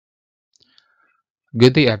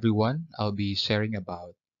Good day, everyone. I'll be sharing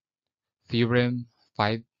about Theorem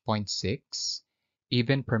 5.6.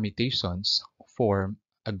 Even permutations form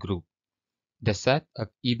a group. The set of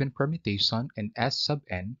even permutation in S sub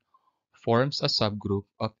n forms a subgroup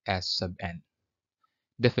of S sub n.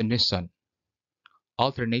 Definition: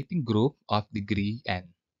 alternating group of degree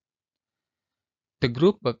n. The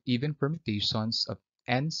group of even permutations of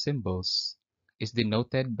n symbols is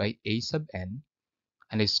denoted by A sub n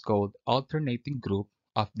and is called alternating group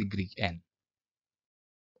of degree n.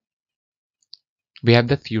 We have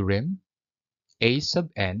the theorem: A sub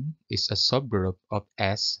n is a subgroup of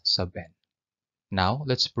S sub n. Now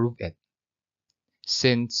let's prove it.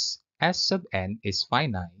 Since S sub n is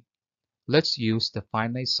finite, let's use the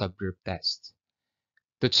finite subgroup test.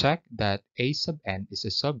 To check that A sub n is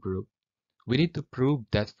a subgroup, we need to prove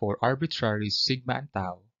that for arbitrary sigma and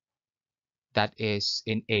tau, that is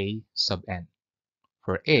in A sub n.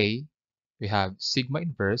 For A, we have sigma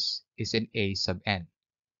inverse is in A sub n.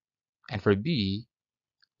 And for B,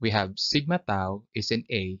 we have sigma tau is in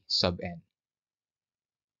A sub n.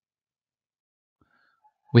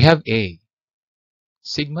 We have A.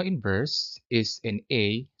 Sigma inverse is in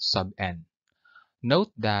A sub n.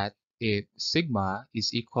 Note that if sigma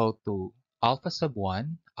is equal to alpha sub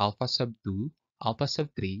 1, alpha sub 2, alpha sub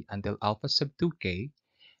 3 until alpha sub 2k,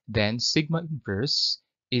 then sigma inverse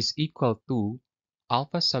is equal to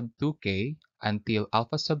alpha sub 2k until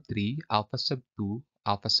alpha sub 3, alpha sub 2,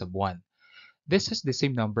 alpha sub 1. This is the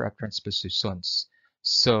same number of transpositions.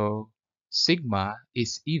 So sigma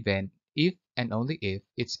is even if and only if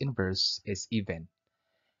its inverse is even.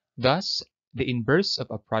 Thus, the inverse of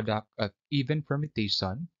a product of even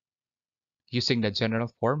permutation, using the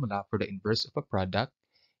general formula for the inverse of a product,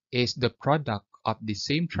 is the product of the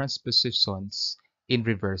same transpositions in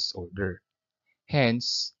reverse order.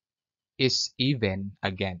 Hence, is even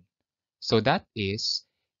again. So that is,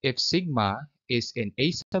 if sigma is in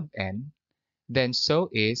A sub n, then so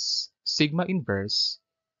is sigma inverse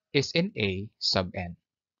is in A sub n.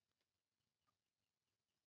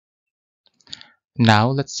 Now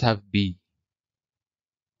let's have B.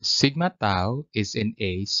 Sigma tau is in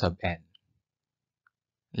A sub n.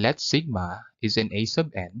 Let sigma is in A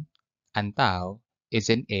sub n and tau is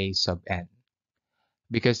in A sub n.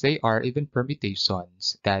 Because they are even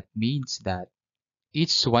permutations, that means that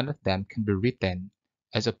each one of them can be written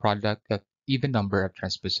as a product of even number of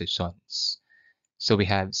transpositions. So we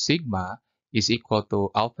have sigma is equal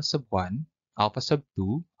to alpha sub 1, alpha sub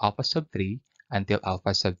 2, alpha sub 3 until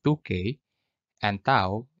alpha sub 2k, and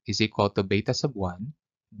tau is equal to beta sub 1,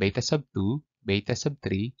 beta sub 2, beta sub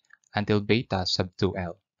 3 until beta sub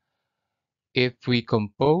 2l. If we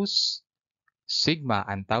compose sigma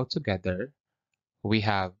and tau together, we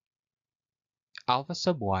have alpha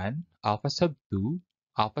sub 1, alpha sub 2,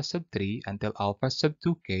 alpha sub 3 until alpha sub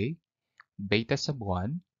 2k, beta sub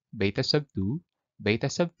 1, beta sub 2, beta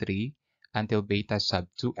sub 3 until beta sub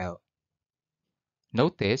 2l.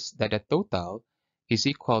 Notice that the total is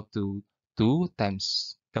equal to 2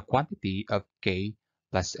 times the quantity of k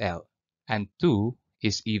plus l, and 2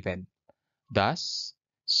 is even. Thus,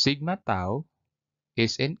 sigma tau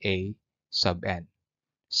is in A sub n.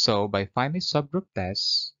 So by finite subgroup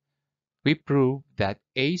test, we prove that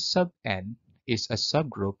A sub n is a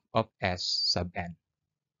subgroup of S sub n.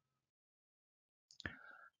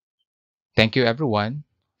 Thank you everyone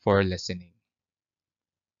for listening.